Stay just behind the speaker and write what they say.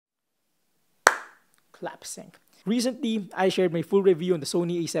clap sync. Recently, I shared my full review on the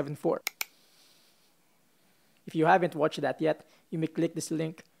Sony A7 IV. If you haven't watched that yet, you may click this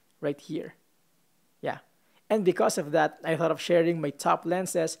link right here. Yeah. And because of that, I thought of sharing my top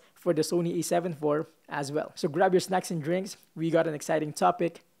lenses for the Sony A7 IV as well. So grab your snacks and drinks. We got an exciting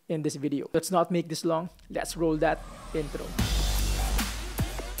topic in this video. Let's not make this long. Let's roll that intro.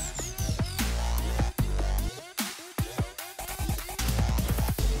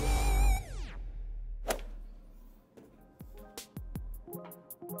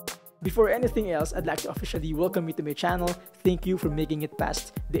 Before anything else, I'd like to officially welcome you to my channel. Thank you for making it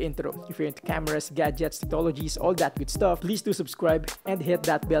past the intro. If you're into cameras, gadgets, technologies, all that good stuff, please do subscribe and hit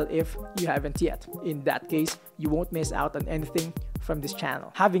that bell if you haven't yet. In that case, you won't miss out on anything from this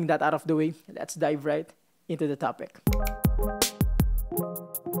channel. Having that out of the way, let's dive right into the topic.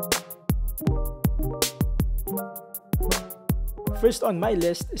 First on my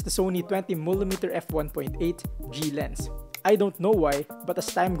list is the Sony 20mm f1.8 G lens. I don't know why, but as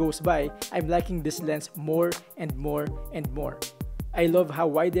time goes by, I'm liking this lens more and more and more. I love how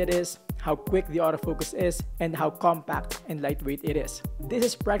wide it is, how quick the autofocus is, and how compact and lightweight it is. This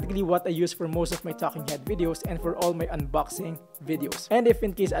is practically what I use for most of my talking head videos and for all my unboxing videos. And if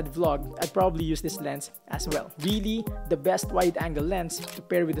in case I'd vlog, I'd probably use this lens as well. Really, the best wide-angle lens to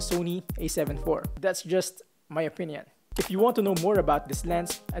pair with the Sony A7 IV. That's just my opinion. If you want to know more about this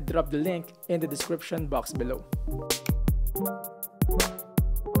lens, I'd drop the link in the description box below.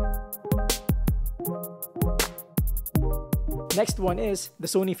 Next one is the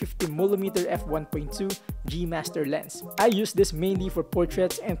Sony 50mm f1.2 G Master lens. I use this mainly for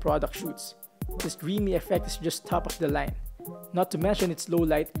portraits and product shoots. This dreamy effect is just top of the line, not to mention its low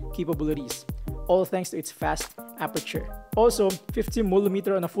light capabilities, all thanks to its fast aperture. Also,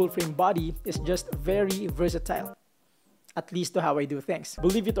 50mm on a full frame body is just very versatile, at least to how I do things.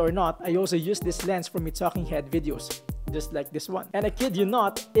 Believe it or not, I also use this lens for my talking head videos, just like this one. And I kid you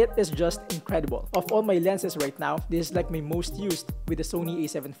not, it is just incredible. Of all my lenses right now, this is like my most used with the Sony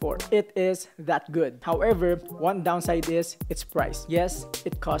A7 IV. It is that good. However, one downside is its price. Yes,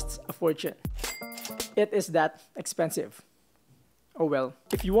 it costs a fortune. It is that expensive. Oh well.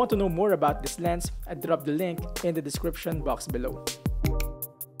 If you want to know more about this lens, I drop the link in the description box below.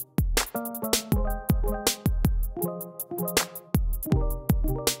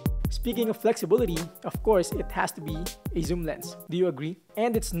 Speaking of flexibility, of course, it has to be a zoom lens. Do you agree?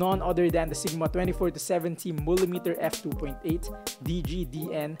 And it's none other than the Sigma 24-70mm f2.8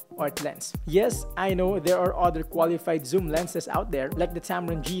 DGDN art lens. Yes, I know there are other qualified zoom lenses out there like the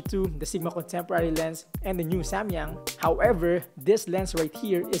Tamron G2, the Sigma Contemporary lens, and the new Samyang. However, this lens right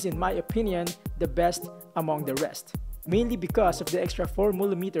here is, in my opinion, the best among the rest. Mainly because of the extra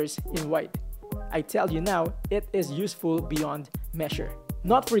 4mm in wide. I tell you now, it is useful beyond measure.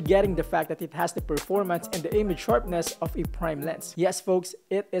 Not forgetting the fact that it has the performance and the image sharpness of a prime lens. Yes folks,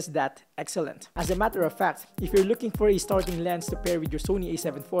 it is that excellent. As a matter of fact, if you're looking for a starting lens to pair with your Sony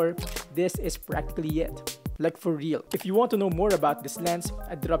A7 IV, this is practically it. Like for real. If you want to know more about this lens,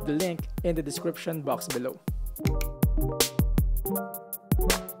 I drop the link in the description box below.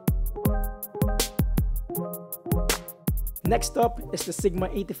 Next up is the Sigma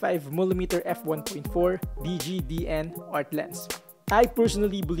 85mm f1.4 DGDN art lens. I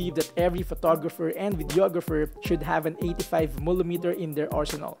personally believe that every photographer and videographer should have an 85mm in their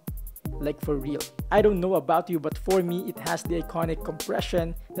arsenal. Like for real. I don't know about you, but for me, it has the iconic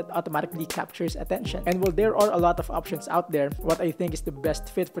compression that automatically captures attention. And while there are a lot of options out there, what I think is the best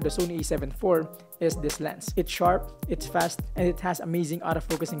fit for the Sony A7 IV is this lens. It's sharp, it's fast, and it has amazing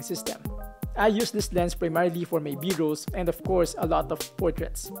autofocusing system. I use this lens primarily for my B-rolls and of course a lot of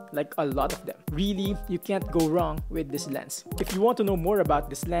portraits, like a lot of them. Really, you can't go wrong with this lens. If you want to know more about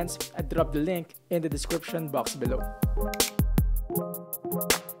this lens, I drop the link in the description box below.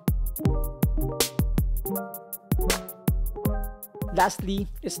 Lastly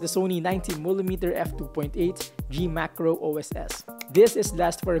is the Sony 90mm f2.8 G Macro OSS. This is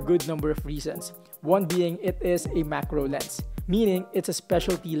last for a good number of reasons. One being it is a macro lens, meaning it's a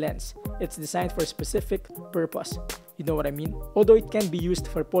specialty lens. It's designed for a specific purpose. You know what I mean? Although it can be used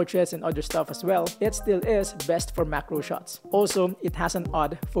for portraits and other stuff as well, it still is best for macro shots. Also, it has an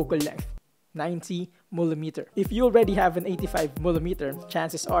odd focal length, 90mm. If you already have an 85mm,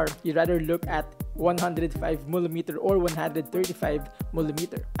 chances are you'd rather look at 105mm or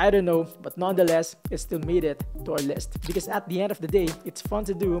 135mm. I don't know, but nonetheless, it still made it to our list. Because at the end of the day, it's fun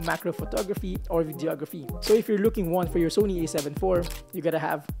to do macro photography or videography. So if you're looking one for your Sony A7 IV, you gotta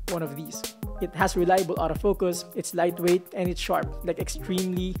have one of these. It has reliable autofocus, it's lightweight, and it's sharp, like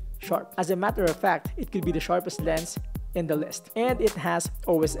extremely sharp. As a matter of fact, it could be the sharpest lens in the list. And it has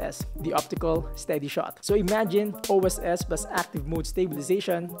OSS, the optical steady shot. So imagine OSS plus active mode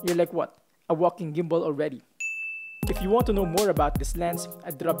stabilization, you're like what? A walking gimbal already. If you want to know more about this lens,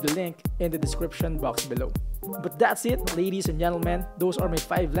 I drop the link in the description box below. But that's it, ladies and gentlemen. Those are my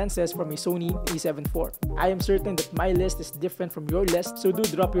 5 lenses for my Sony A7 IV. I am certain that my list is different from your list, so do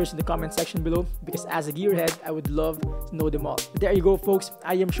drop yours in the comment section below, because as a gearhead, I would love to know them all. There you go, folks.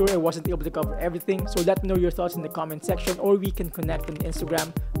 I am sure I wasn't able to cover everything, so let me know your thoughts in the comment section, or we can connect on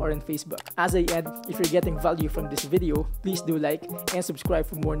Instagram or on Facebook. As I end, if you're getting value from this video, please do like and subscribe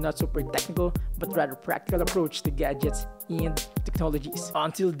for more not super technical but rather practical approach to gadgets and technologies.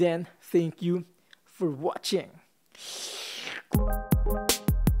 Until then, thank you for watching.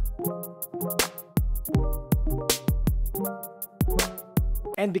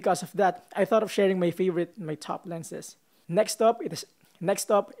 And because of that, I thought of sharing my top lenses. Next up is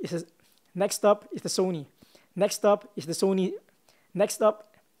the Sony.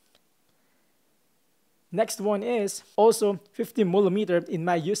 Next one is also 50mm in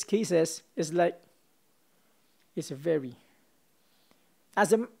my use cases. Is like, it's a very,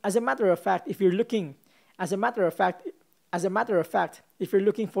 as a matter of fact, if you're looking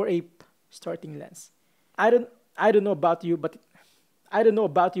for a starting lens, I don't know about you,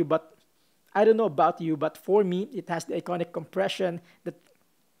 but for me, it has the iconic compression that